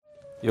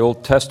The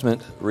Old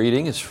Testament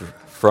reading is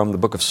from the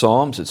book of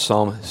Psalms. It's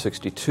Psalm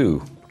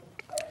 62.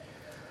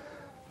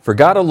 For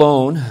God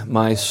alone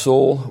my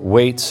soul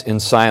waits in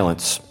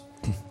silence.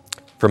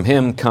 From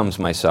him comes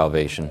my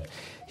salvation.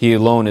 He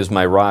alone is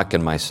my rock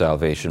and my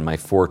salvation, my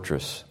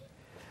fortress.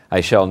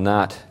 I shall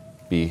not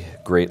be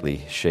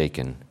greatly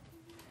shaken.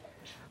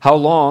 How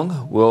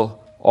long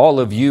will all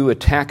of you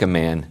attack a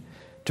man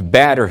to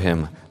batter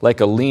him like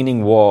a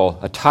leaning wall,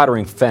 a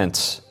tottering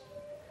fence?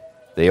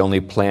 They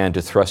only plan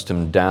to thrust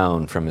him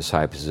down from his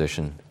high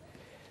position.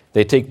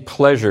 They take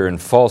pleasure in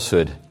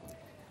falsehood.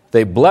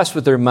 They bless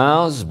with their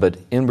mouths, but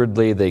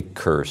inwardly they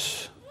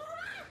curse.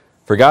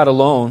 For God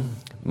alone,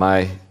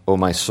 my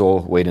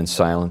soul, wait in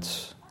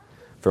silence,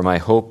 for my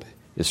hope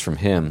is from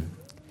him.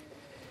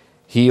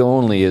 He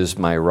only is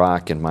my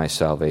rock and my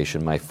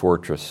salvation, my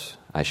fortress.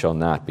 I shall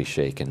not be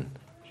shaken.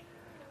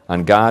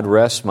 On God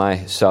rests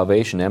my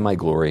salvation and my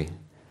glory,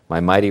 my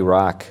mighty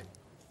rock.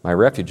 My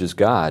refuge is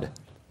God.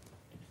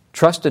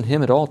 Trust in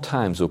him at all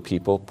times, O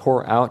people.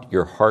 Pour out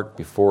your heart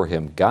before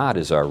him. God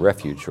is our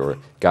refuge, or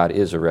God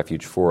is a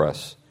refuge for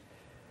us.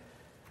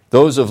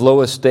 Those of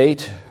low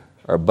estate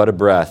are but a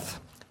breath.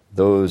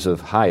 Those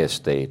of high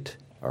estate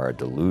are a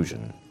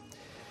delusion.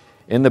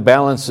 In the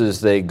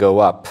balances they go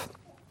up.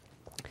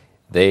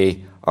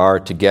 They are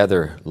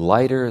together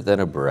lighter than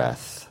a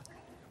breath.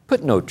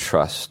 Put no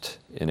trust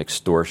in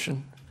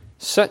extortion.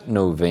 Set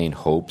no vain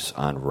hopes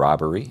on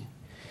robbery.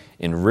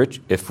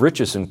 If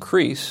riches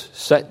increase,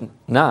 set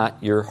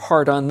not your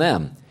heart on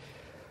them.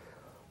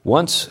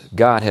 Once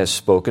God has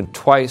spoken,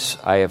 twice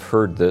I have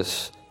heard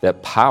this,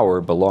 that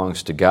power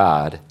belongs to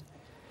God,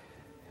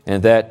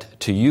 and that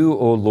to you,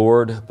 O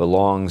Lord,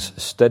 belongs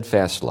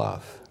steadfast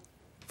love.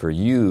 For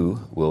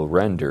you will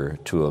render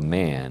to a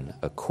man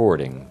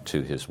according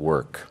to his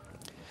work.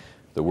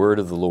 The word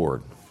of the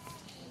Lord.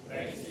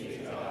 Thanks be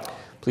to God.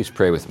 Please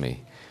pray with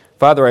me.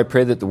 Father, I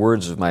pray that the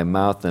words of my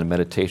mouth and the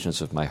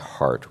meditations of my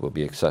heart will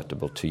be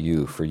acceptable to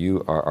you, for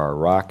you are our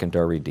rock and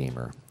our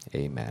Redeemer.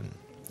 Amen.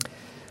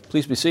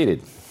 Please be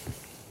seated.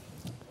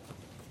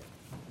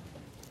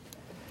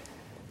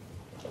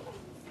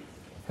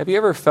 Have you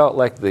ever felt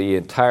like the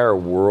entire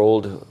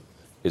world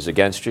is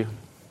against you?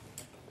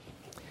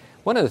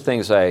 One of the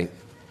things I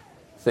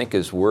think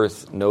is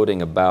worth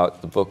noting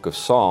about the book of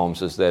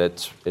Psalms is that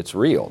it's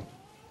real.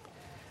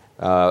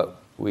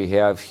 We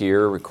have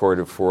here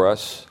recorded for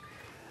us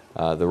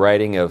the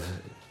writing of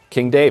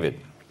King David,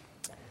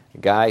 a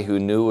guy who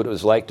knew what it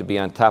was like to be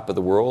on top of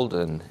the world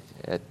and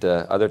at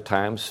other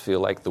times feel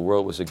like the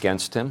world was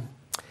against him.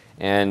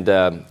 And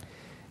in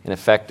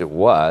effect it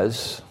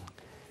was.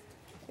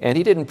 And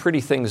he didn't pretty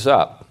things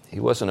up.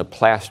 He wasn't a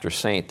plaster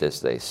saint,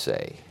 as they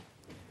say.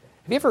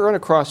 Have you ever run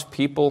across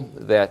people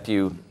that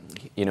you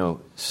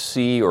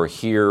see or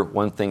hear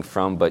one thing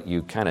from, but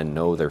you kind of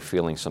know they're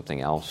feeling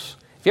something else?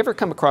 Have you ever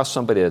come across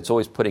somebody that's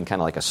always putting kind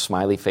of like a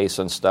smiley face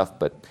on stuff,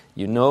 but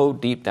you know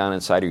deep down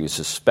inside, or you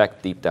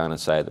suspect deep down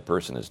inside, the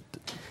person is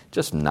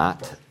just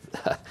not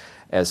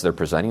as they're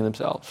presenting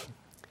themselves?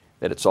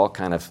 That it's all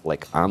kind of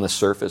like on the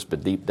surface,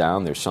 but deep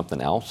down there's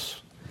something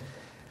else?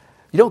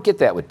 You don't get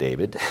that with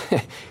David.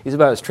 He's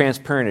about as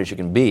transparent as you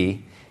can be.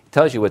 He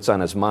tells you what's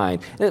on his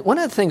mind. And one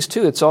of the things,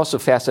 too, that's also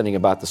fascinating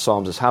about the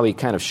Psalms is how he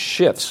kind of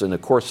shifts in the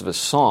course of a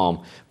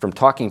psalm from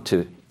talking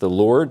to the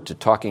Lord to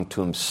talking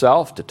to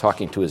himself, to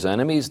talking to his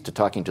enemies, to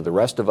talking to the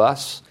rest of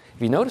us.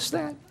 Have you noticed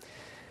that?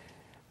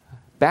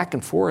 Back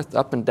and forth,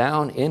 up and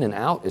down, in and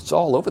out, it's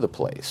all over the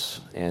place.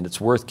 And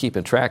it's worth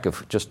keeping track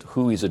of just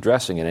who he's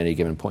addressing at any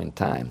given point in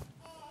time.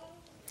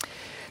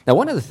 Now,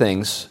 one of the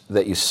things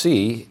that you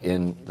see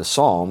in the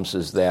Psalms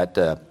is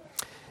that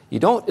you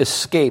don't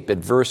escape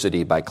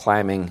adversity by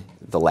climbing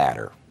the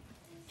ladder.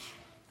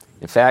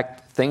 In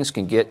fact, things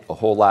can get a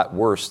whole lot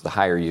worse the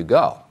higher you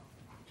go.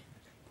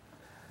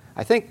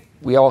 I think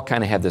we all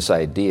kind of have this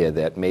idea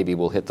that maybe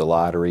we'll hit the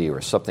lottery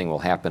or something will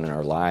happen in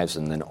our lives,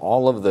 and then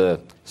all of the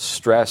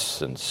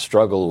stress and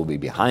struggle will be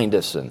behind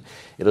us, and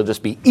it'll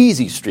just be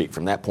easy street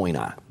from that point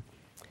on.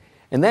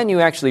 And then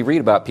you actually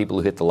read about people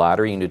who hit the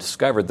lottery, and you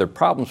discover their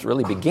problems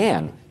really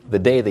began the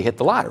day they hit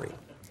the lottery.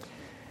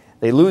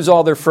 They lose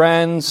all their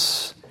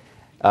friends,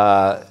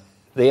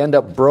 they end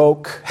up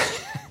broke,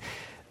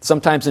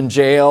 sometimes in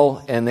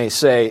jail, and they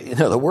say,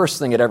 the worst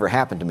thing that ever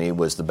happened to me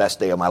was the best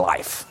day of my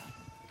life.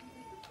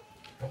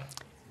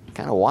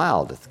 Kind of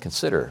wild to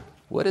consider.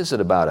 What is it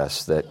about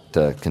us that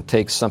can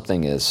take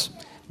something as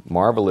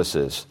marvelous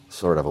as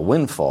sort of a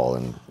windfall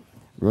and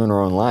ruin our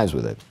own lives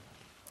with it?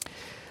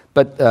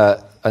 But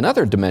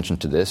another dimension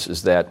to this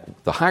is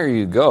that the higher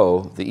you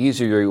go, the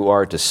easier you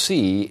are to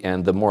see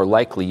and the more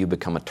likely you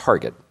become a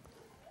target.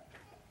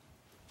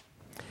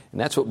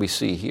 And that's what we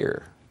see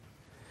here.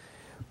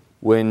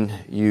 When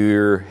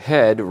your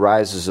head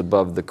rises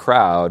above the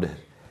crowd,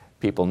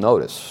 people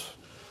notice.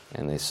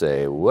 And they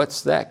say,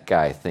 what's that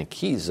guy think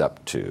he's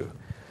up to?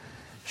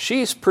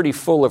 She's pretty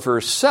full of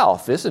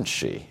herself, isn't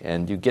she?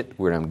 And you get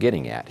where I'm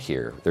getting at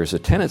here. There's a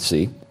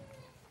tendency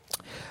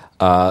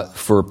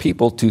for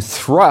people to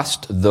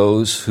thrust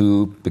those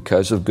who,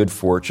 because of good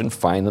fortune,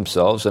 find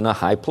themselves in a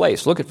high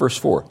place. Look at verse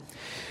 4.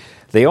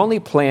 They only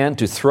plan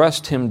to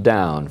thrust him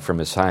down from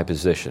his high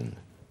position.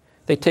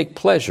 They take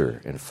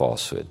pleasure in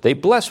falsehood. They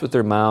bless with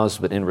their mouths,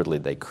 but inwardly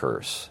they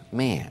curse.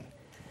 Man,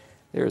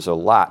 there's a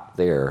lot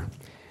there.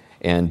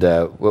 And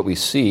what we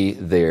see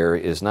there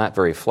is not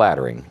very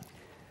flattering.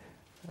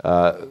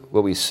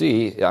 What we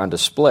see on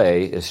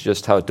display is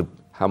just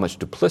how much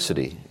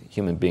duplicity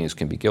human beings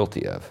can be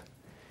guilty of.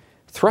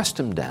 Thrust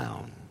him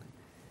down.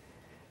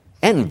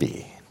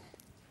 Envy.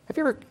 Have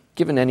you ever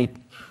given any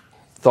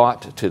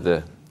thought to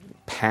the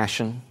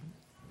passion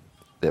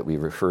that we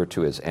refer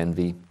to as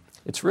envy?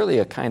 It's really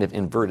a kind of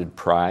inverted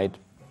pride.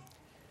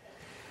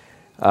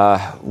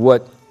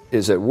 What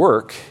is at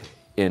work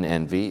in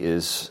envy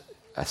is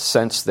a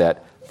sense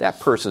that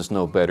person's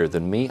no better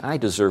than me. I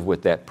deserve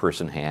what that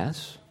person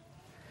has.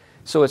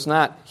 So it's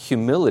not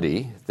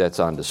humility that's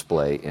on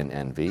display in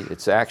envy.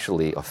 It's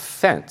actually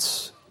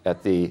offense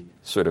at the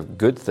sort of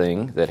good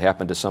thing that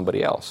happened to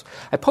somebody else.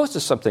 I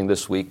posted something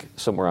this week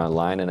somewhere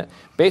online, and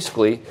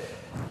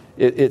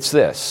it's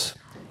this.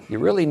 You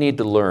really need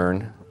to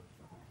learn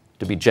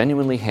to be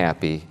genuinely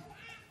happy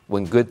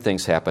when good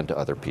things happen to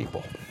other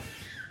people.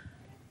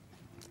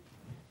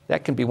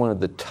 That can be one of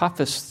the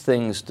toughest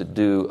things to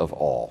do of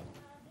all.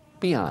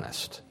 Be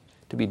honest.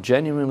 To be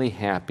genuinely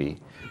happy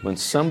when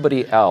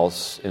somebody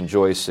else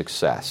enjoys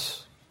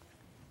success.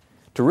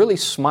 To really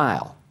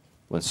smile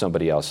when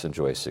somebody else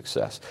enjoys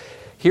success.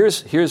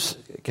 Here's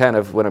kind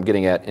of what I'm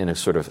getting at in a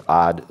sort of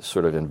odd,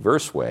 sort of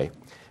inverse way.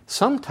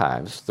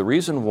 Sometimes the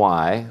reason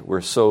why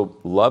we're so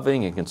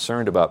loving and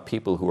concerned about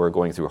people who are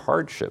going through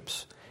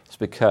hardships is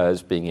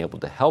because being able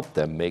to help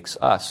them makes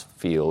us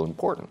feel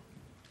important.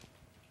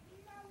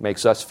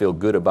 Makes us feel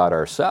good about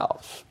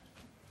ourselves.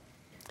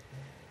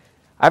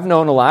 I've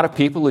known a lot of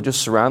people who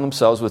just surround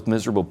themselves with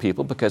miserable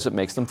people because it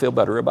makes them feel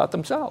better about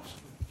themselves.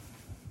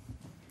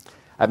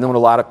 I've known a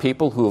lot of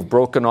people who have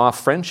broken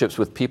off friendships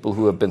with people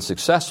who have been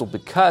successful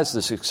because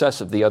the success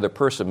of the other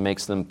person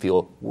makes them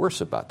feel worse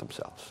about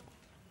themselves.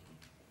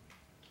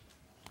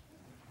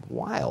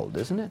 Wild,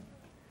 isn't it?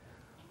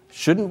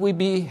 Shouldn't we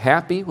be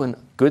happy when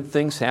good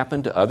things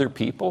happen to other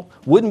people?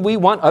 Wouldn't we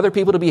want other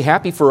people to be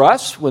happy for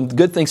us when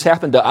good things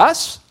happen to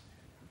us?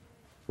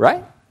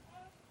 Right?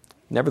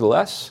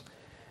 Nevertheless,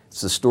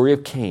 it's the story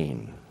of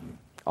Cain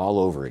all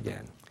over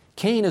again.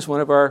 Cain is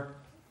one of our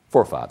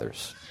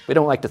forefathers. We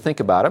don't like to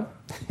think about him,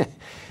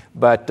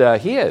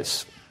 but he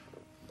is.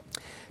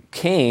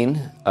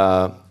 Cain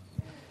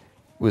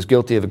was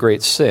guilty of a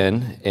great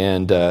sin,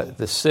 and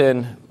the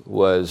sin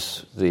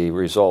was the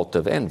result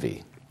of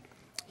envy.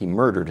 He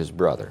murdered his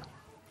brother.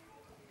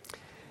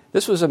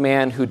 This was a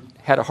man who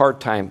had a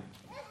hard time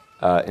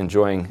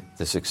enjoying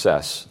the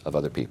success of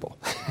other people.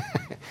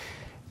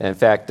 In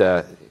fact,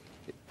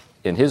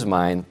 in his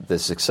mind, the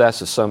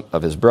success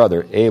of his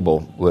brother,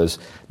 Abel, was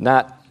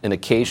not an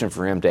occasion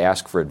for him to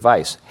ask for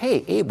advice.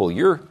 Hey, Abel,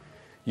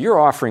 your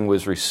offering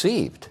was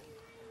received.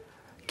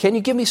 Can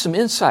you give me some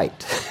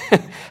insight?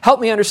 Help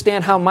me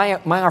understand how my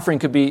offering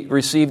could be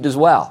received as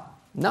well.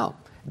 No,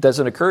 it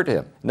doesn't occur to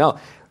him. No,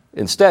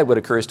 instead what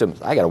occurs to him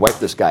is, I got to wipe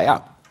this guy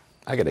out.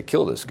 I got to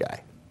kill this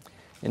guy.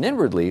 And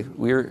inwardly,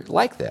 we're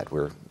like that.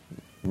 We're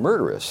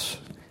murderous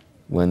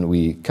when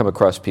we come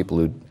across people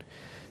who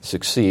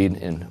succeed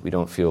and we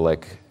don't feel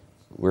like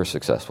we're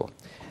successful.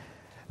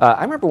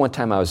 I remember one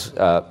time I was,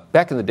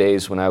 back in the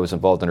days when I was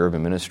involved in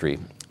urban ministry,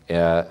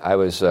 I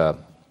was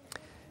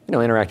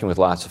interacting with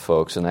lots of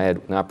folks, and I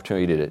had an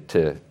opportunity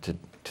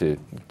to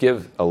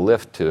give a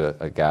lift to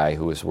a guy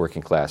who was a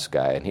working class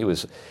guy, and he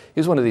was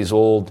one of these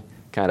old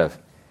kind of,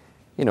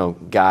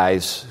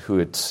 guys who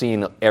had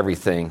seen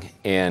everything,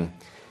 and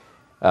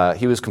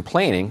he was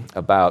complaining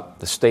about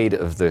the state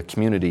of the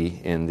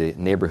community in the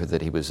neighborhood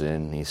that he was in.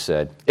 And he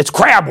said, "It's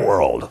crab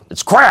world.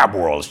 It's crab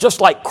world. It's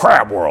just like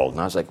crab world."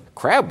 And I was like,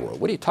 "Crab world?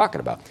 What are you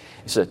talking about?"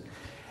 He said,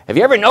 "Have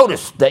you ever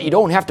noticed that you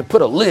don't have to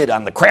put a lid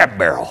on the crab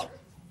barrel?"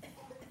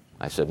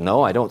 I said,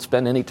 "No, I don't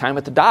spend any time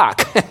at the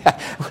dock."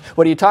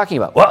 "What are you talking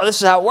about?" "Well, this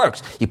is how it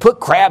works. You put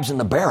crabs in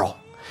the barrel,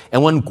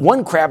 and when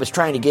one crab is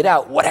trying to get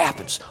out, what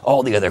happens?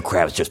 All the other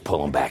crabs just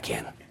pull them back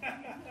in."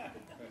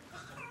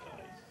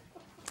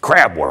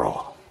 Crab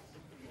world.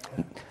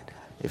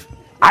 If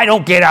I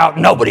don't get out,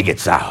 nobody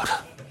gets out.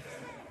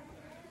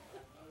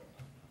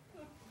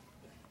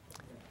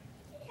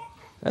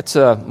 That's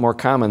more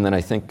common than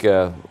I think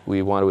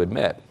we want to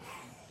admit.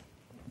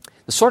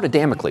 The Sword of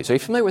Damocles. Are you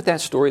familiar with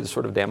that story, the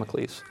Sword of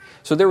Damocles?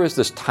 So there was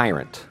this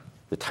tyrant,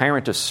 the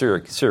tyrant of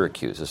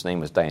Syracuse. His name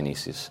was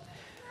Dionysius.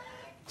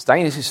 It's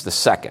Dionysius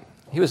II.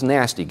 He was a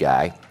nasty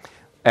guy,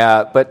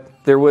 but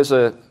there was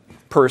a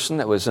person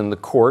that was in the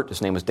court.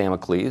 His name was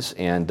Damocles,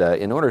 and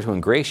in order to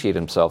ingratiate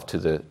himself to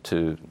the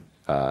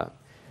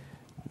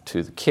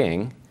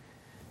king,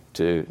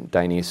 to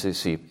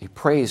Dionysius, he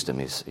praised him.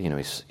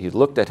 He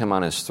looked at him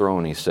on his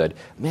throne. He said,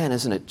 "Man,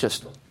 isn't it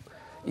just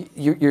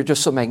you're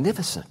just so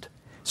magnificent,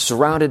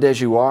 surrounded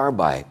as you are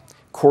by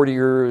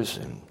courtiers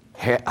and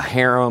a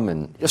harem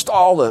and just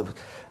all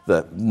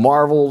the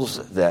marvels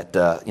that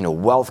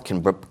wealth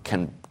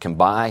can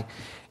buy."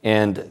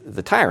 And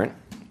the tyrant,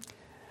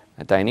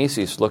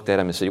 Dionysius, looked at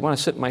him and said, "You want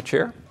to sit in my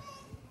chair?"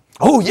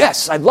 Oh,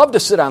 yes, I'd love to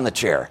sit on the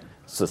chair.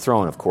 It's the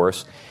throne, of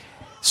course.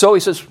 So he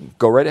says,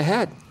 go right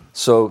ahead.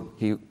 So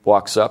he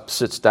walks up,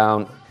 sits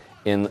down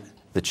in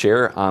the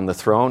chair on the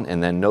throne,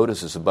 and then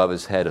notices above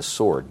his head a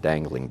sword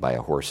dangling by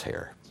a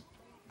horsehair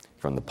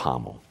from the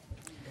pommel.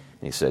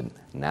 And he said,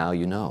 now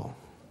you know.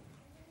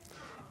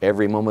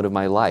 Every moment of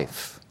my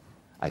life,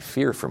 I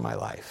fear for my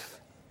life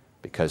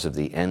because of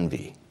the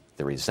envy,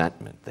 the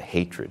resentment, the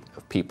hatred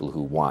of people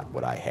who want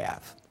what I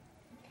have.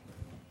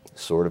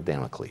 Sword of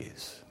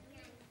Damocles.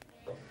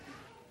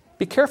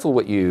 Be careful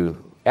what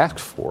you ask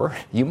for.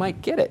 You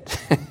might get it.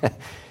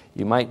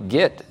 You might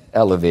get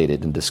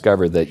elevated and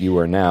discover that you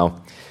are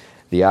now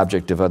the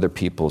object of other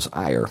people's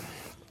ire.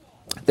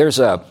 There's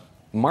a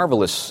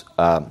marvelous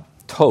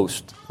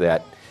toast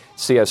that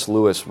C.S.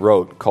 Lewis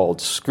wrote called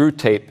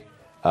Screwtape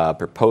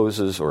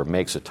Proposes or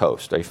Makes a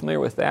Toast. Are you familiar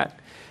with that?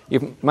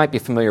 You might be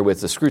familiar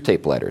with the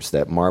Screwtape Letters,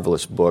 that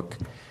marvelous book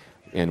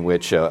in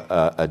which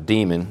a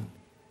demon,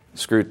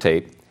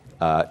 Screwtape,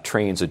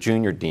 trains a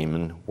junior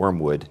demon,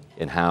 Wormwood,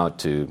 in how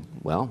to,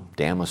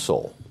 damn a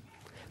soul.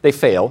 They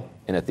fail,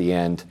 and at the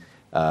end,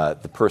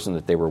 the person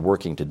that they were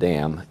working to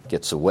damn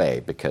gets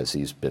away because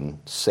he's been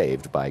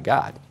saved by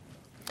God.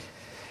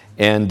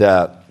 And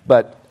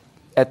but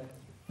at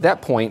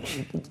that point,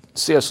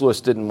 C.S.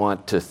 Lewis didn't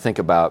want to think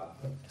about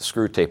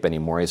Screwtape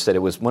anymore. He said it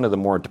was one of the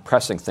more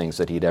depressing things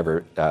that he'd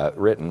ever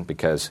written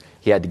because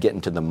he had to get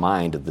into the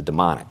mind of the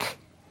demonic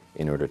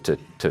in order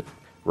to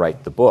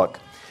write the book.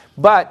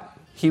 But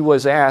he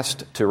was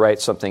asked to write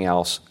something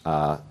else,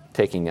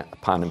 taking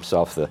upon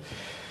himself the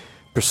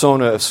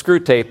persona of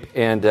Screwtape,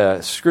 and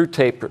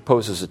Screwtape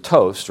proposes a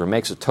toast, or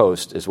makes a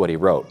toast, is what he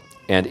wrote.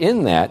 And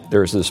in that,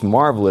 there's this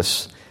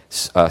marvelous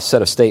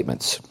set of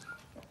statements.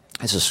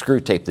 This is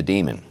Screwtape the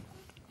demon.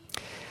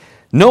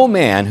 No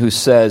man who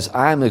says,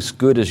 I'm as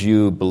good as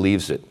you,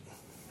 believes it.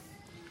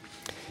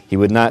 He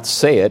would not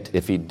say it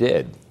if he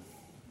did.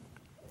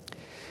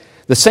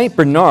 The St.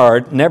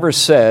 Bernard never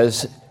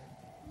says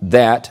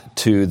that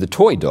to the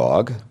toy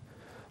dog,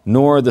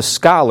 nor the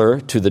scholar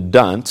to the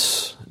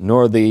dunce,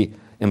 nor the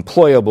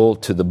employable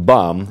to the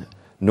bum,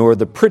 nor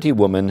the pretty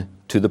woman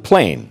to the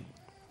plain.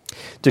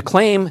 The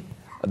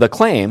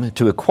claim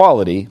to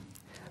equality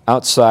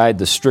outside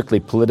the strictly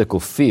political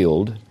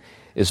field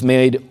is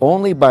made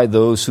only by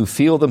those who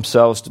feel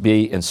themselves to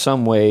be in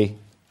some way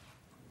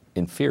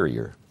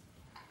inferior.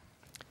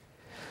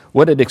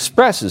 What it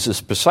expresses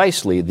is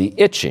precisely the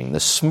itching, the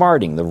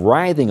smarting, the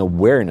writhing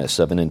awareness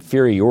of an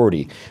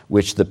inferiority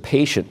which the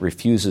patient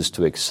refuses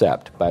to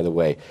accept. By the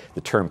way,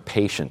 the term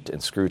patient in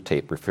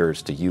Screwtape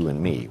refers to you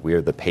and me. We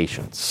are the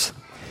patients,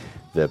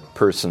 the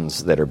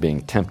persons that are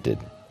being tempted.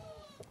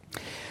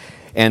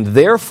 And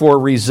therefore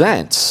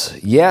resents,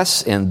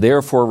 yes, and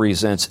therefore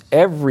resents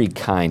every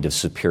kind of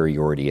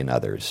superiority in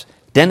others,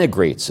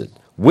 denigrates it,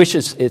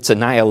 wishes its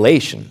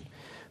annihilation.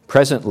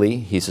 Presently,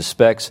 he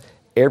suspects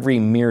every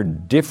mere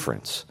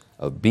difference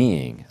of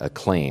being a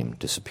claim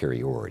to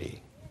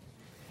superiority.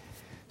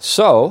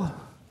 So,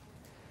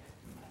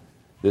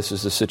 this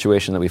is the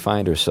situation that we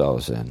find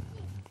ourselves in.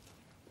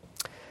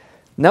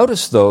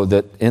 Notice, though,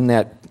 that in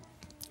that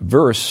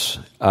verse,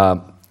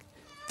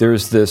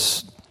 there's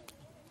this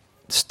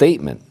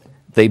statement.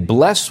 They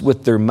bless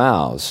with their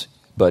mouths,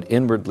 but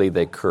inwardly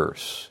they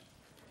curse.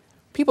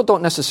 People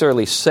don't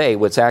necessarily say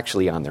what's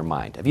actually on their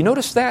mind. Have you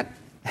noticed that?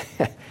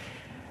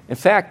 In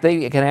fact,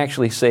 they can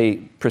actually say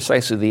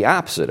precisely the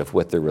opposite of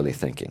what they're really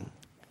thinking.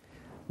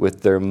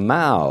 With their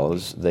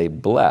mouths, they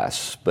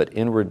bless, but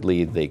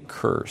inwardly they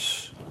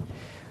curse.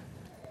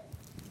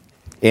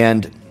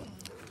 And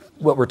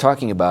what we're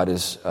talking about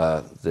is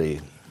there's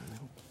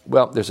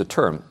a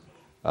term,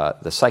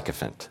 the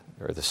sycophant,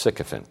 or the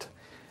sycophant.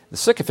 The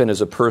sycophant is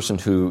a person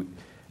who,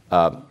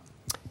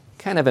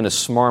 kind of in a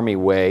smarmy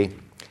way,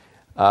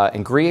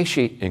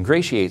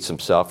 ingratiates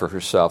himself or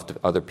herself to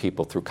other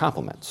people through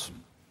compliments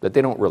that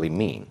they don't really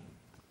mean,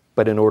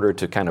 but in order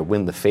to kind of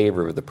win the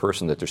favor of the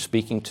person that they're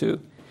speaking to,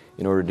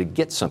 in order to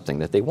get something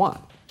that they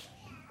want.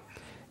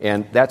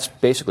 And that's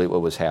basically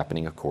what was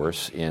happening, of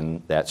course,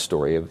 in that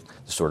story of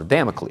the sword of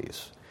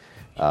Damocles.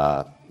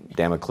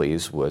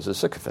 Damocles was a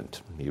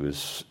sycophant. He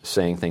was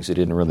saying things he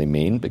didn't really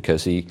mean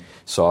because he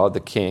saw the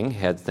king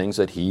had things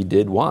that he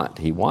did want,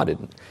 he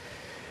wanted.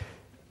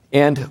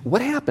 And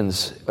what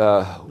happens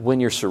when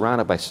you're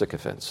surrounded by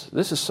sycophants?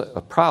 This is a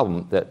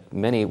problem that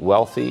many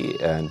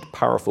wealthy and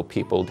powerful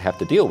people have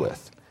to deal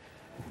with.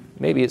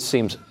 Maybe it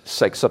seems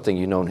like something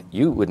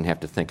you wouldn't have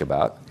to think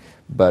about,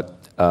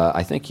 but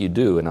I think you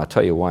do, and I'll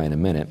tell you why in a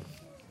minute.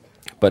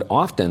 But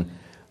often,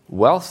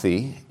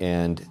 wealthy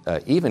and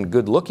even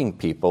good-looking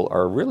people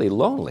are really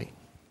lonely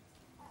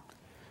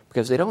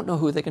because they don't know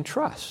who they can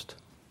trust.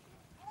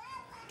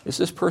 Is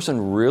this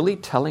person really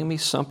telling me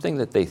something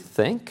that they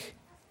think?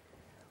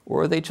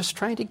 Or are they just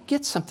trying to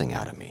get something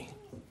out of me?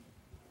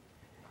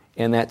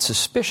 And that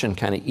suspicion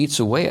kind of eats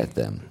away at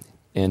them,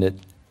 and it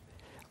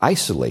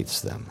isolates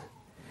them.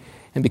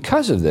 And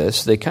because of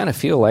this, they kind of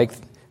feel like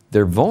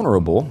they're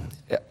vulnerable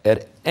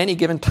at any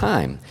given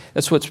time.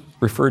 That's what's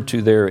referred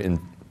to there in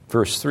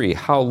verse 3.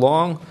 How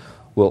long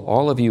will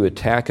all of you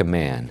attack a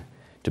man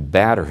to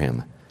batter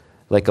him,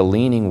 like a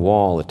leaning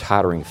wall, a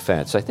tottering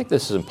fence. I think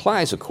this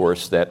implies, of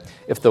course, that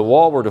if the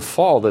wall were to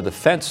fall, that the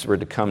fence were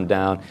to come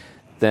down,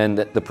 then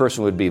the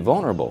person would be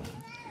vulnerable,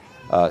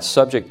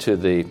 subject to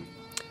the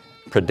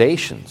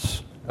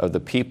predations of the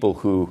people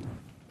who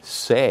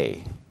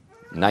say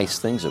nice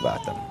things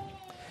about them.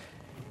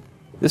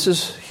 This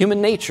is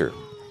human nature.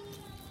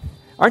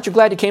 Aren't you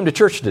glad you came to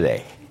church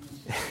today?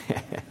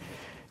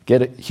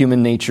 Get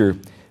human nature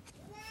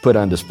put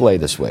on display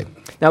this way.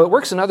 Now, it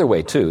works another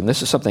way, too, and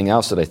this is something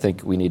else that I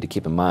think we need to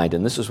keep in mind,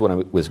 and this is what I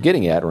was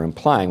getting at or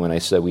implying when I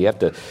said we have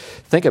to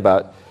think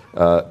about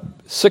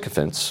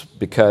sycophants,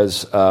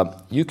 because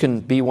you can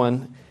be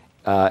one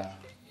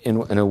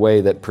in a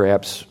way that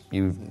perhaps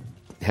you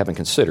haven't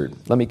considered.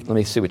 Let me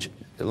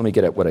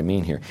get at what I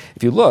mean here.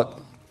 If you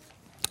look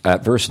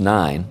at verse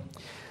 9,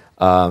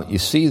 you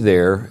see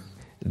there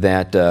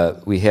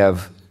that we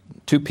have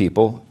two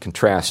people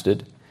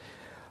contrasted.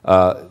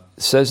 It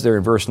says there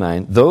in verse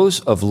 9,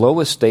 those of low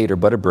estate are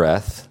but a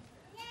breath,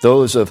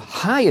 those of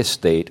high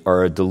estate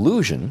are a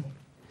delusion.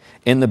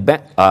 In the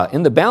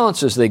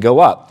balance as they go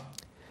up,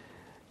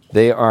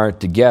 they are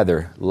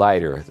together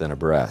lighter than a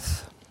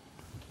breath.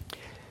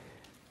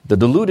 The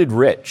deluded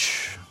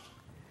rich.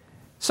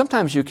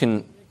 Sometimes you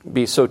can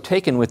be so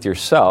taken with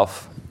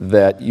yourself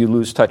that you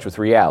lose touch with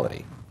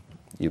reality.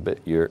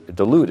 You're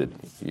deluded.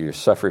 You're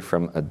suffering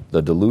from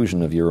the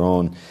delusion of your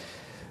own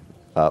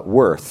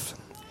worth.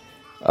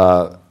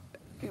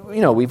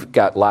 We've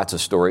got lots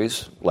of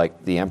stories,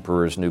 like the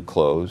emperor's new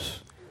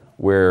clothes,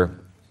 where,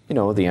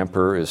 the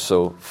emperor is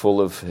so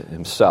full of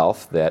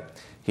himself that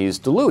he's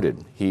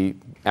deluded. He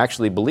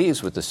actually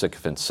believes what the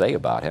sycophants say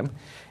about him.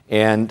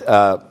 And,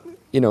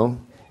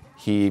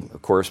 he,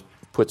 of course,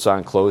 puts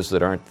on clothes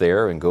that aren't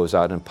there and goes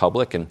out in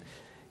public, and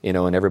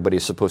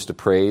everybody's supposed to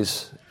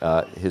praise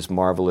his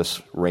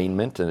marvelous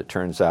raiment, and it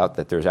turns out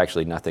that there's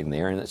actually nothing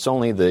there. And it's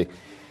only the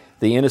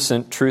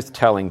innocent,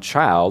 truth-telling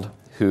child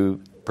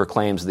who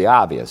proclaims the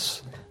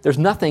obvious. There's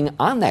nothing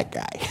on that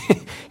guy.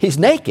 He's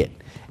naked.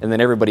 And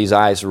then everybody's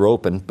eyes are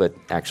open, but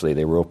actually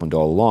they were opened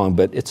all along.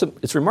 But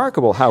it's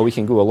remarkable how we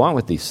can go along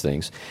with these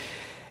things.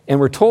 And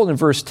we're told in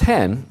verse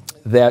 10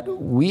 that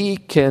we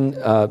can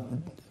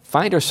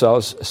find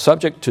ourselves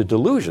subject to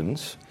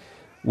delusions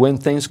when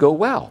things go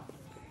well.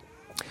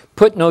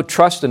 Put no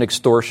trust in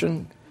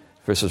extortion,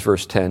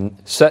 verse 10.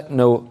 Set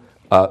no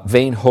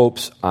vain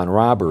hopes on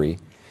robbery.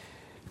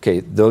 Okay,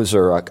 those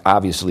are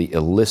obviously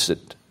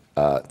illicit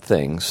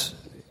things.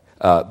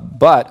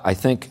 But I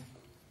think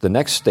the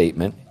next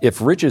statement,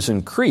 if riches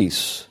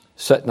increase,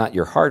 set not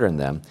your heart on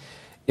them,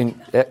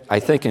 I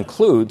think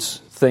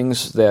includes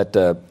things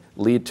that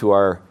lead to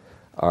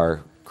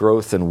our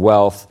growth and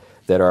wealth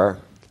that are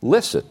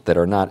licit, that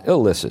are not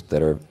illicit,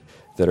 that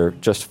are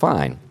just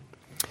fine.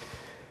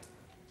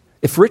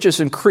 If riches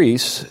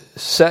increase,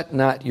 set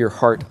not your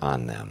heart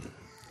on them.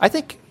 I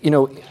think,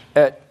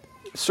 at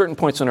certain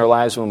points in our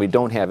lives when we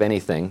don't have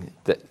anything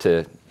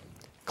to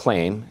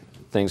claim,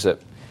 things that,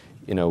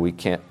 we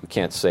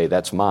can't say,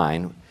 that's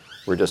mine.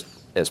 We're just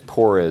as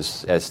poor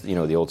as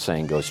the old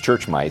saying goes,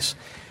 church mice.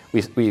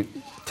 We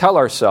tell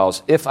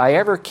ourselves, if I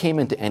ever came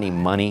into any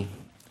money,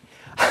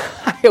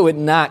 I would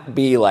not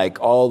be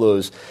like all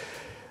those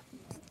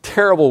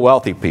terrible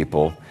wealthy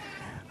people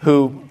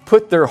who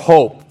put their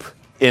hope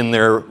in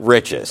their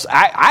riches.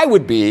 I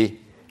would be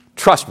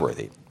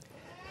trustworthy.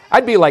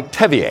 I'd be like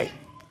Tevier,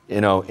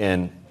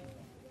 in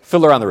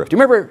Fiddler on the Roof. Do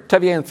you remember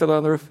Tevier and Fiddler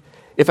on the Roof?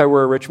 If I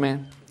Were a Rich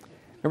Man?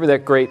 Remember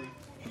that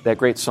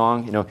great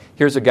song?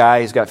 Here's a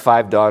guy, he's got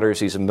 5 daughters,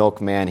 he's a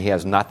milkman, he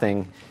has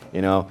nothing,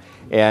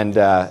 and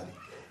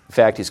in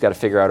fact, he's got to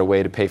figure out a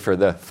way to pay for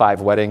the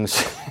 5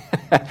 weddings.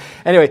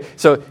 Anyway,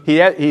 so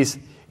he's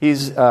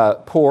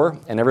poor,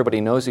 and everybody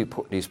knows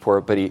he's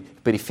poor, but he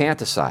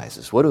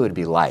fantasizes. What would it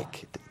be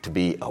like to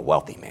be a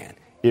wealthy man?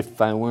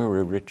 If I were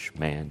a rich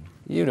man.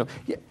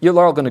 You're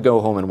all going to go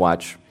home and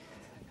watch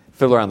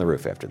Fiddler on the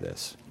Roof after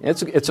this.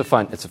 It's a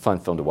fun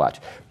film to watch.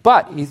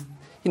 But he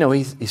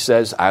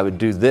says, I would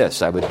do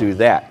this, I would do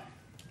that.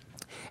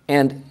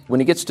 And when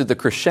he gets to the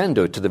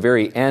crescendo, to the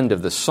very end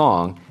of the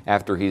song,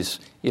 after he's,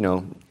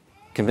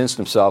 convinced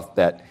himself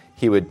that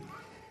he would,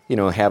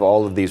 have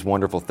all of these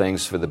wonderful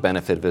things for the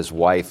benefit of his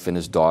wife and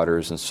his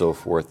daughters and so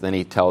forth, then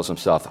he tells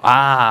himself,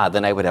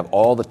 then I would have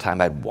all the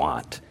time I'd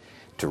want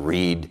to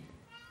read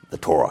the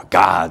Torah,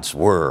 God's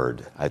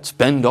Word. I'd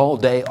spend all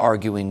day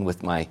arguing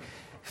with my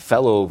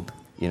fellow,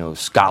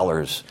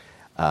 scholars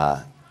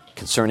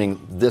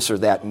concerning this or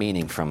that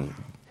meaning from,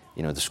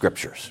 the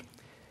Scriptures.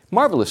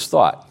 Marvelous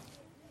thought.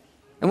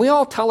 And we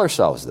all tell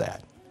ourselves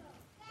that.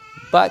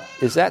 But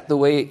is that the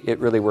way it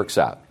really works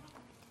out?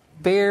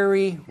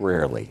 Very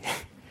rarely.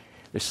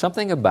 There's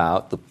something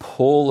about the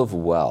pull of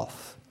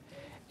wealth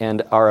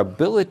and our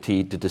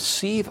ability to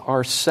deceive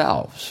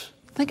ourselves.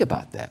 Think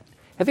about that.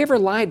 Have you ever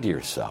lied to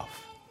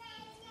yourself?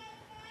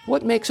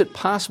 What makes it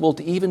possible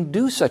to even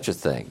do such a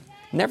thing?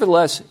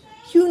 Nevertheless,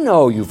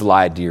 you've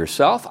lied to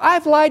yourself.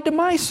 I've lied to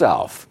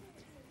myself.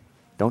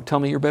 Don't tell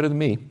me you're better than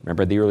me.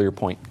 Remember the earlier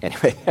point.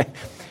 Anyway,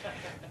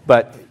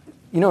 but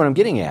you know what I'm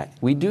getting at.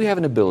 We do have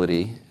an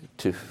ability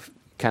to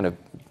kind of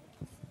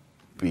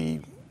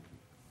be,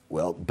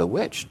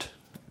 bewitched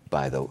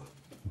by the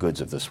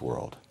goods of this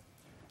world.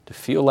 To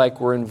feel like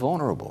we're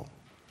invulnerable.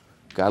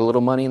 Got a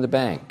little money in the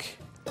bank.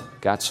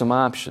 Got some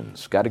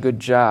options. Got a good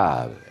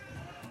job.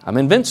 I'm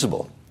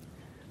invincible.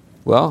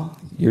 Well,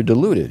 you're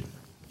deluded.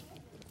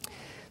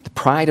 The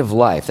pride of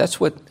life, that's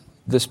what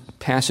this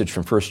passage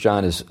from 1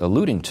 John is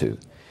alluding to.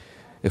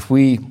 If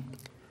we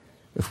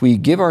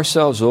give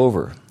ourselves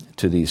over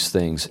to these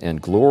things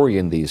and glory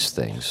in these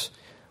things,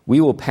 we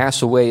will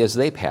pass away as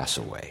they pass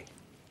away.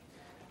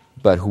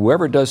 But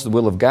whoever does the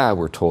will of God,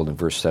 we're told in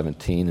verse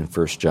 17 in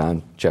 1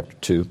 John chapter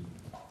 2,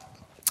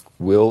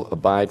 will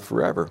abide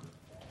forever,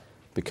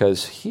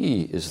 because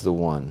he is the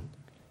one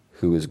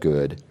who is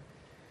good,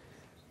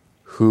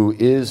 who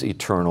is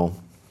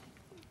eternal,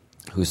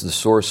 who's the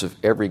source of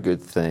every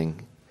good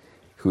thing,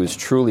 who is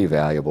truly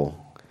valuable.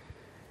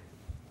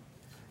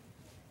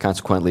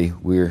 Consequently,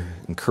 we're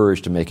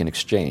encouraged to make an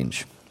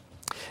exchange.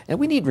 And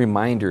we need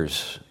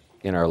reminders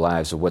in our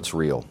lives of what's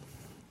real.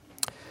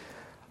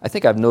 I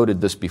think I've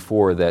noted this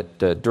before, that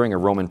during a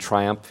Roman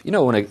triumph, you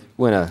know,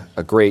 when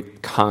a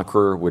great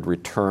conqueror would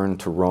return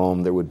to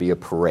Rome, there would be a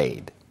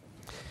parade.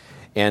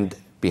 And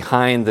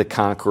behind the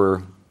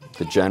conqueror,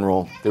 the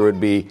general, there would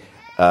be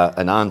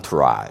an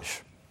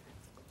entourage.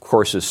 Of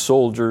course, his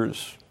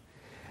soldiers,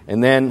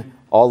 and then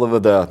all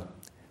of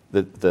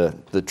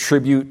the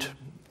tribute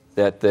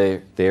that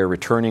they are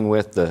returning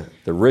with, the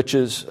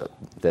riches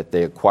that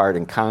they acquired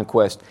in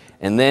conquest,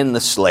 and then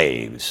the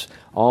slaves,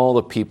 all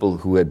the people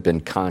who had been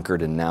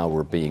conquered and now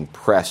were being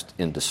pressed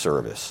into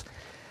service.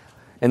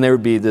 And there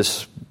would be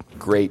this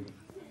great,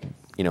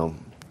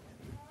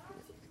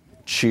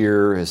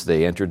 cheer as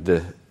they entered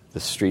the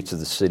streets of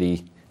the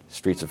city,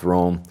 streets of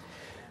Rome.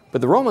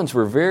 But the Romans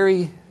were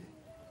very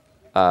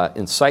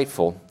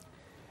insightful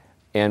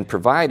and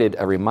provided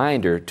a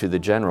reminder to the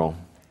general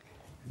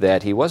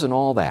that he wasn't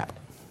all that.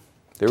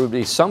 There would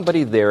be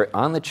somebody there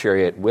on the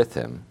chariot with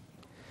him,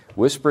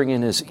 whispering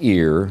in his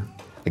ear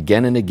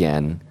again and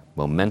again,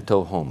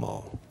 memento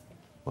homo,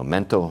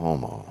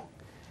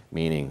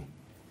 meaning,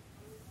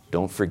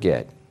 don't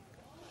forget,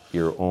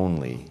 you're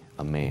only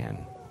a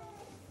man.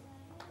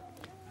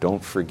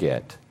 Don't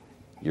forget,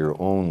 you're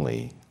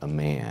only a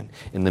man.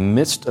 In the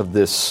midst of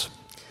this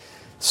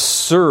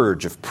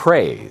surge of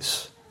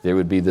praise, there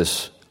would be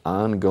this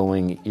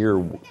ongoing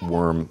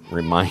earworm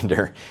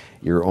reminder,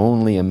 you're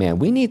only a man.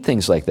 We need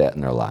things like that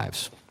in our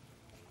lives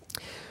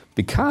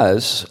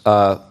because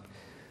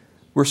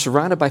we're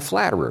surrounded by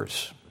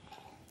flatterers.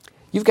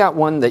 You've got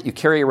one that you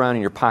carry around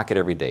in your pocket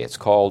every day. It's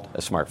called a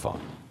smartphone.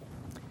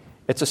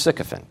 It's a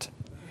sycophant.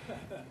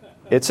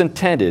 It's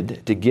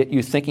intended to get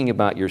you thinking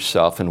about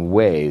yourself in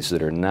ways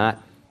that are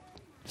not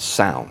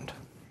sound.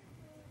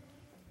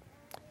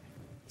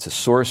 It's a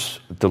source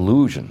of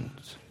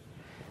delusions.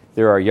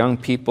 There are young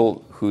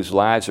people whose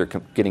lives are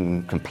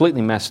getting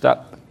completely messed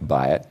up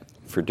by it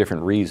for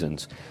different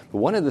reasons. But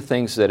one of the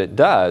things that it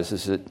does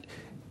is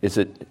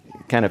it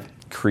kind of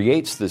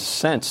creates this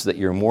sense that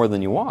you're more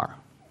than you are.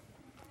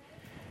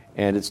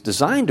 And it's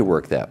designed to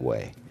work that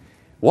way.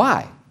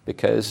 Why?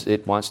 Because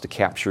it wants to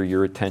capture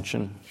your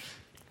attention,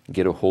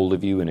 get a hold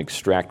of you and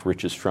extract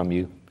riches from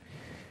you,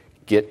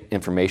 get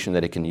information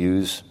that it can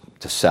use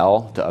to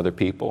sell to other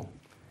people.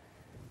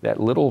 That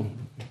little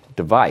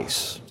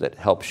device that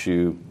helps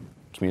you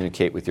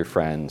communicate with your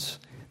friends,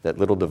 that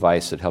little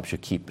device that helps you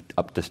keep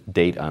up to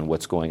date on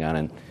what's going on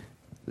in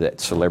that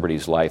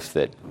celebrity's life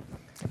that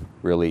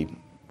really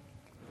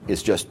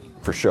is just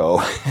for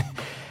show.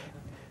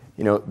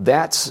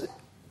 That's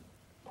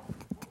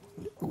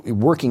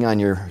working on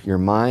your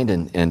mind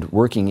and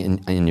working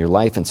in your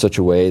life in such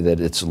a way that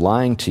it's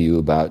lying to you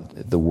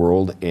about the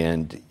world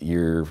and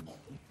you're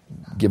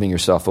giving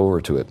yourself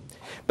over to it.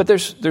 But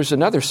there's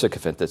another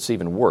sycophant that's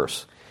even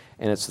worse,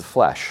 and it's the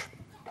flesh.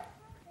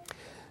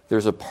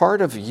 There's a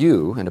part of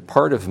you and a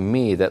part of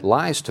me that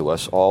lies to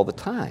us all the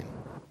time.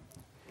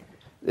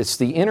 It's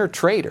the inner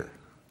traitor.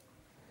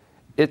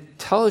 It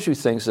tells you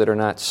things that are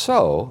not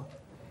so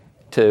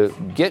to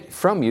get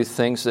from you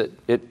things that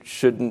it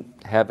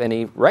shouldn't have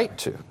any right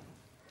to.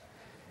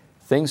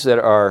 Things that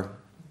are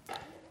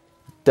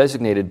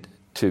designated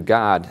to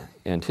God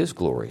and His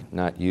glory,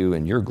 not you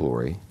and your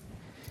glory.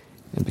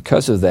 And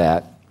because of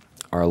that,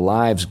 our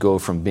lives go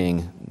from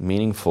being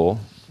meaningful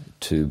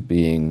to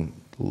being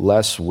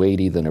less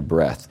weighty than a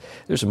breath.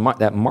 There's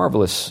that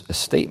marvelous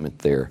statement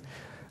there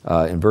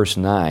in verse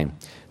 9.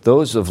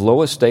 Those of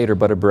low estate are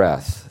but a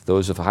breath.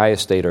 Those of high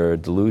estate are a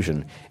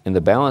delusion. In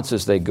the balance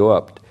as they go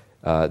up,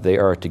 they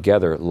are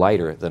together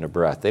lighter than a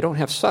breath. They don't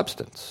have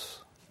substance.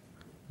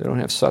 They don't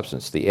have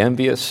substance. The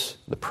envious,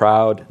 the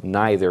proud,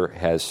 neither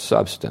has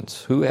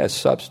substance. Who has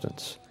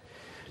substance?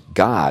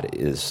 God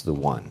is the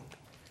one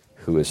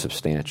who is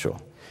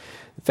substantial.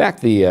 In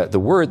fact, the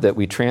word that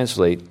we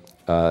translate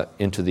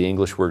into the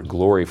English word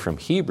glory from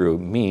Hebrew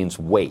means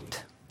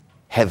weight,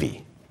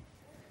 heavy.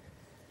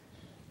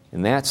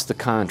 And that's the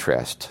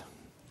contrast.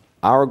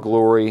 Our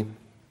glory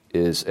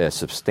is as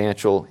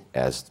substantial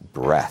as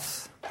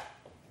breath.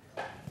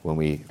 when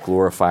we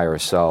glorify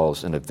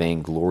ourselves in a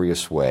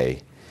vainglorious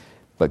way,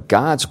 but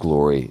God's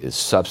glory is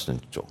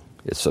substantial.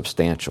 It's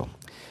substantial,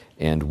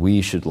 and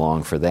we should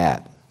long for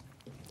that.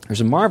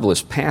 There's a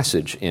marvelous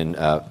passage in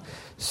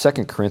 2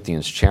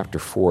 Corinthians chapter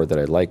 4 that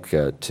I'd like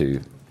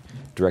to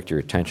direct your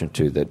attention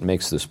to that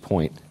makes this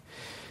point.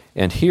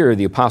 And here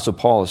the Apostle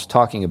Paul is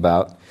talking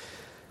about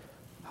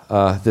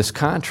this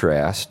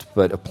contrast,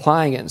 but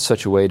applying it in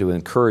such a way to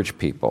encourage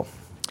people.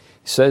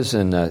 He says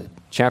in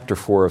chapter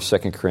 4 of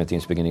 2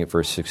 Corinthians, beginning at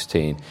verse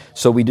 16,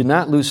 "So we do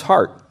not lose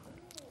heart.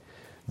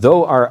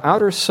 Though our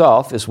outer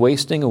self is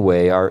wasting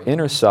away, our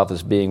inner self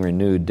is being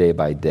renewed day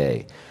by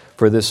day.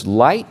 For this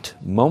light,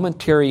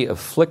 momentary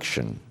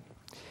affliction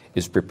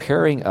is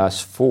preparing us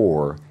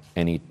for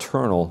an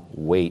eternal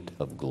weight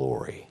of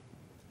glory,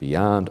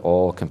 beyond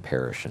all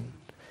comparison,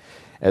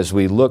 as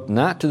we look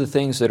not to the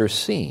things that are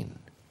seen,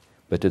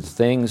 but to the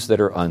things that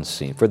are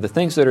unseen. For the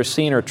things that are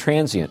seen are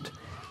transient,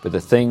 but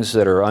the things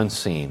that are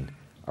unseen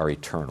are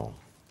eternal."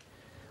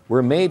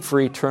 We're made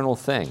for eternal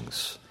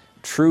things,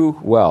 true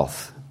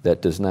wealth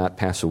that does not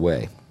pass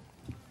away.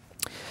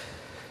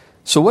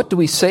 So what do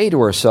we say to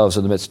ourselves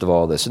in the midst of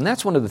all this? And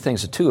that's one of the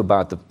things, too,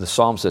 about the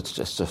Psalms that's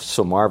just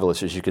so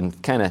marvelous, is you can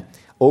kind of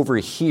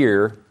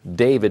overhear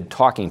David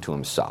talking to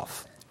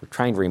himself. We're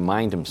trying to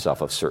remind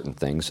himself of certain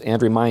things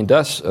and remind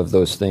us of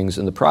those things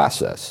in the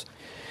process.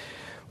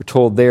 We're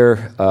told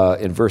there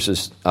in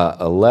verses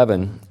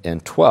 11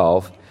 and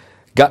 12,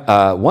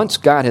 once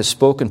God has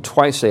spoken,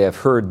 twice I have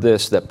heard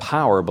this, that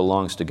power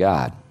belongs to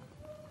God,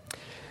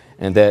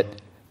 and that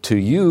to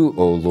you,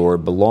 O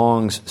Lord,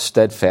 belongs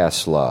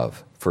steadfast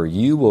love, for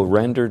you will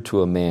render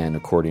to a man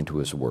according to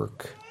his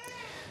work.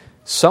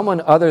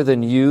 Someone other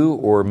than you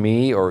or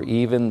me or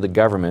even the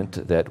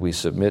government that we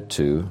submit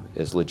to,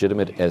 as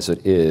legitimate as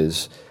it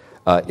is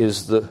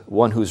the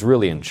one who's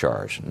really in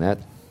charge. And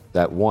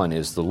that one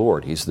is the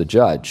Lord. He's the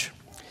judge.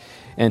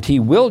 And he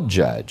will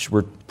judge.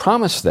 We're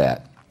promised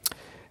that. It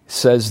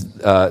says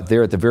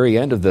there at the very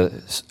end of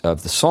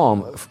the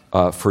psalm,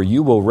 for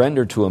you will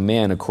render to a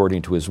man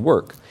according to his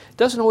work. It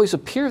doesn't always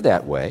appear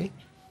that way.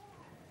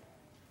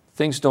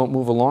 Things don't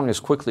move along as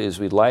quickly as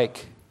we'd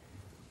like.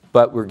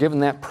 But we're given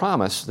that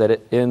promise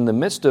that in the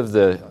midst of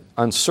the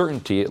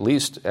uncertainty, at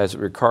least as it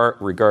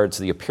regards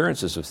the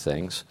appearances of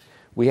things,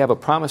 we have a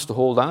promise to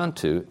hold on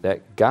to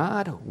that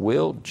God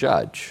will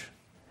judge,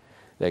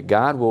 that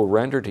God will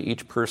render to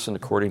each person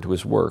according to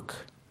his work.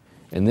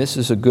 And this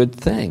is a good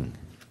thing.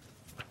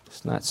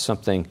 It's not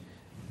something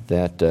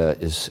that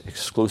is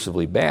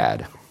exclusively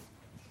bad.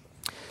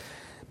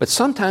 But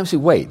sometimes he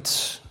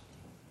waits.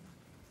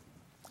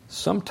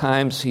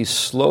 Sometimes he's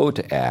slow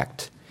to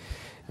act,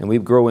 and we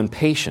grow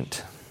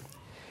impatient.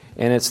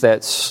 And it's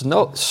that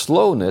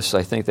slowness,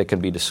 I think, that can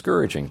be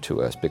discouraging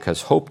to us,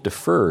 because hope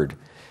deferred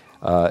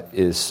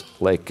is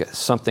like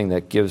something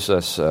that gives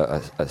us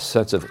a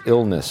sense of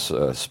illness,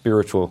 a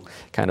spiritual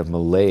kind of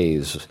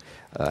malaise,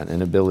 an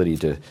inability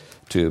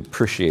to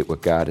appreciate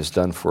what God has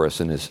done for us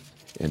and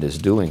is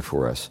doing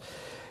for us.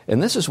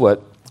 And this is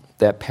what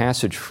that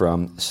passage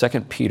from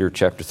 2 Peter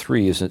chapter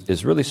 3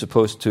 is really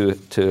supposed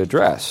to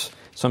address.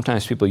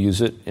 Sometimes people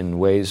use it in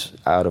ways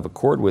out of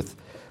accord with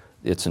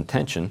its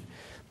intention,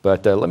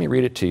 but let me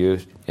read it to you,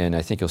 and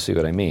I think you'll see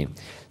what I mean.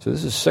 So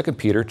this is 2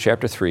 Peter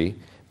chapter 3,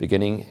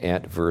 beginning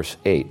at verse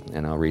 8,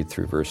 and I'll read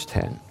through verse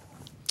 10.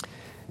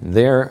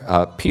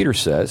 There, Peter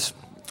says,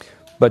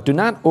 "But do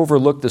not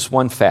overlook this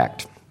one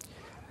fact,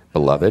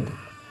 beloved,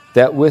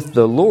 that with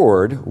the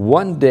Lord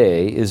 1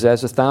 day is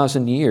as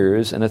 1,000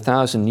 years, and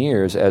 1,000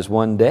 years as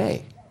 1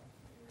 day.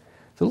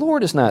 The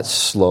Lord is not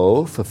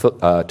slow to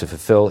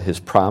fulfill his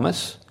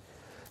promise,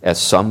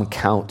 as some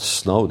count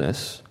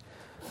slowness,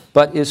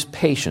 but is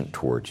patient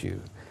towards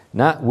you,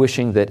 not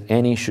wishing that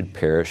any should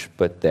perish,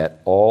 but that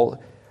all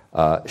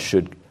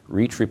should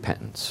reach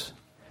repentance.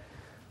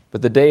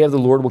 But the day of the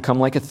Lord will come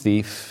like a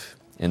thief,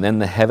 and then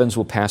the heavens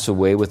will pass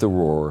away with a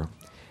roar,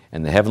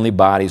 and the heavenly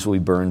bodies will be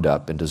burned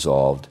up and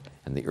dissolved,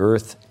 and the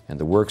earth and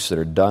the works that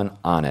are done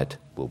on it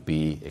will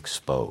be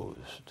exposed."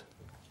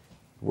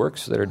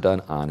 Works that are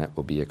done on it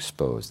will be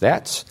exposed.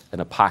 That's an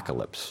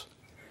apocalypse.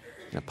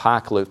 An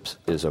apocalypse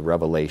is a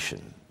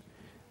revelation.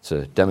 It's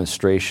a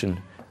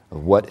demonstration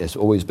of what has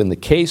always been the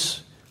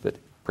case, but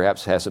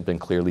perhaps hasn't been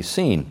clearly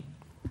seen.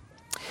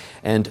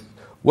 And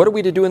what are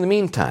we to do in the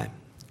meantime?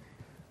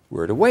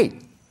 We're to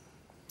wait.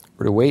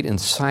 We're to wait in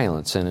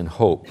silence and in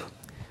hope.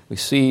 We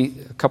see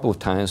a couple of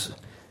times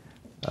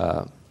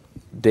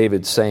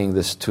David saying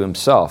this to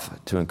himself,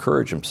 to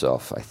encourage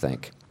himself, I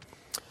think.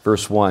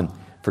 Verse 1,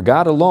 "For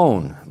God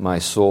alone my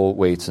soul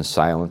waits in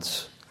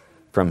silence.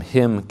 From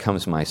him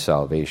comes my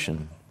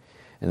salvation."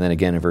 And then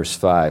again in verse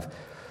 5,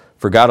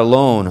 "For God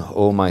alone,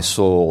 O my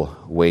soul,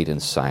 wait in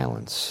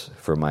silence,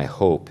 for my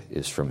hope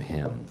is from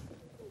him."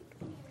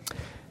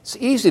 It's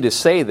easy to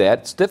say that.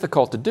 It's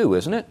difficult to do,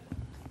 isn't it?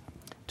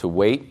 To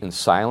wait in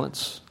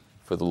silence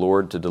for the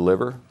Lord to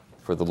deliver,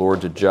 for the Lord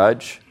to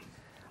judge.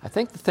 I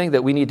think the thing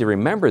that we need to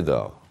remember,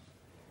 though,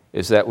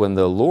 is that when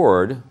the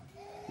Lord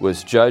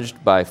was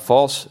judged by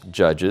false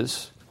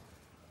judges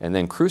and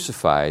then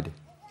crucified,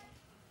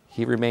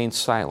 he remained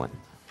silent.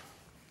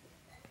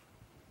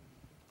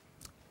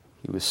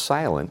 He was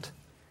silent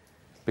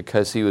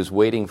because he was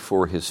waiting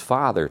for his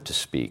Father to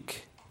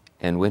speak.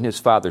 And when his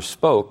Father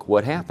spoke,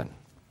 what happened?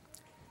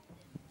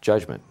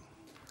 Judgment.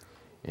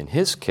 In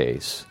his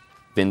case,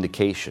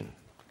 vindication.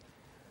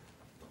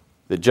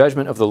 The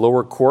judgment of the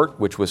lower court,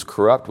 which was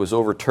corrupt, was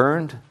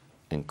overturned,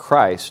 and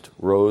Christ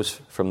rose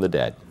from the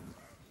dead.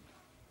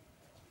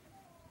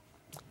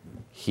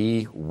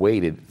 He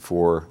waited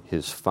for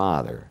his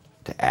Father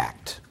to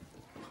act.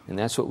 And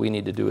that's what we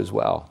need to do as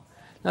well.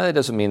 Now, that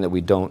doesn't mean that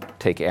we don't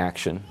take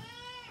action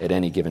at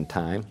any given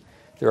time.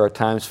 There are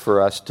times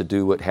for us to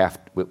do what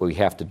we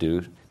have to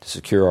do to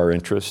secure our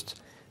interests,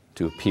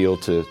 to appeal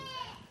to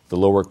the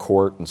lower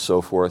court and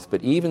so forth.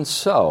 But even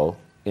so,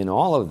 in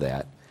all of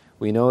that,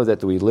 we know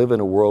that we live in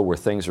a world where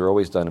things are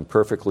always done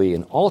imperfectly,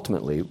 and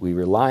ultimately we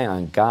rely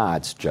on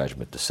God's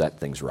judgment to set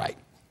things right.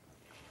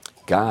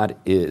 God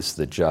is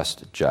the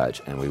just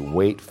judge, and we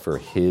wait for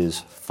his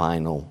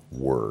final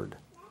word.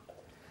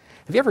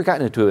 Have you ever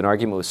gotten into an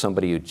argument with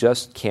somebody who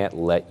just can't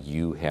let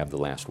you have the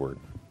last word?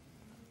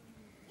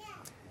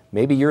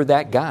 Maybe you're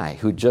that guy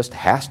who just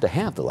has to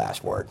have the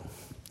last word.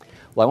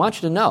 Well, I want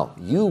you to know,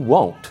 you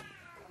won't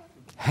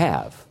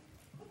have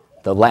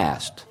the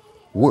last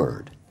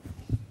word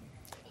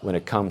when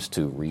it comes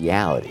to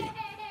reality.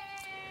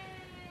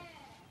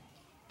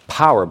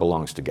 Power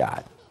belongs to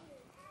God.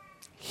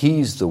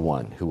 He's the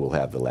one who will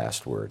have the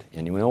last word.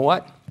 And you know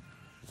what?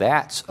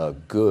 That's a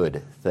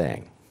good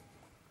thing.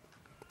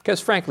 Because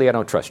frankly, I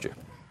don't trust you.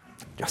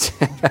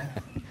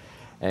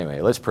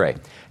 Anyway, let's pray.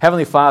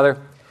 Heavenly Father,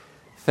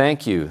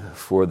 thank you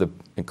for the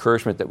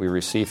encouragement that we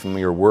receive from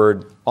your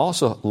word.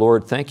 Also,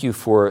 Lord, thank you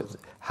for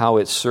how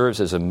it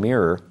serves as a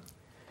mirror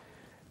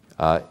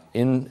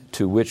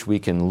into which we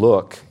can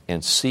look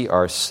and see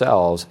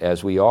ourselves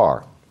as we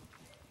are.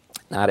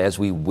 Not as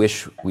we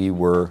wish we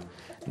were,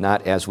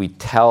 not as we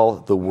tell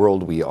the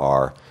world we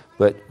are,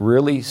 but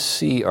really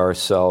see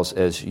ourselves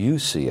as you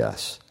see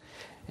us.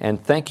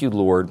 And thank you,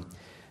 Lord,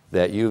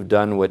 that you've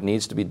done what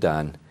needs to be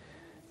done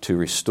to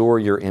restore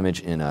your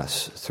image in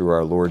us through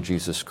our Lord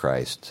Jesus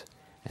Christ.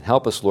 And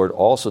help us, Lord,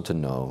 also to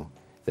know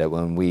that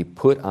when we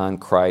put on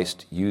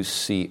Christ, you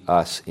see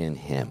us in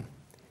him.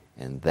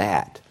 And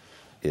that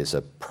is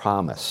a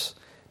promise,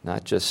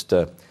 not just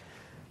a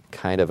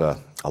kind of a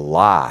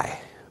lie,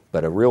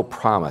 but a real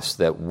promise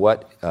that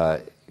what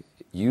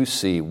you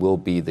see will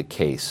be the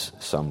case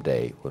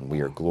someday when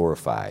we are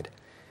glorified,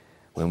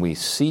 when we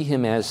see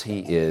him as he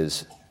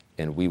is,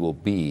 and we will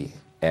be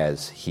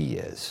as he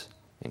is.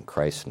 In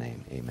Christ's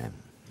name, amen.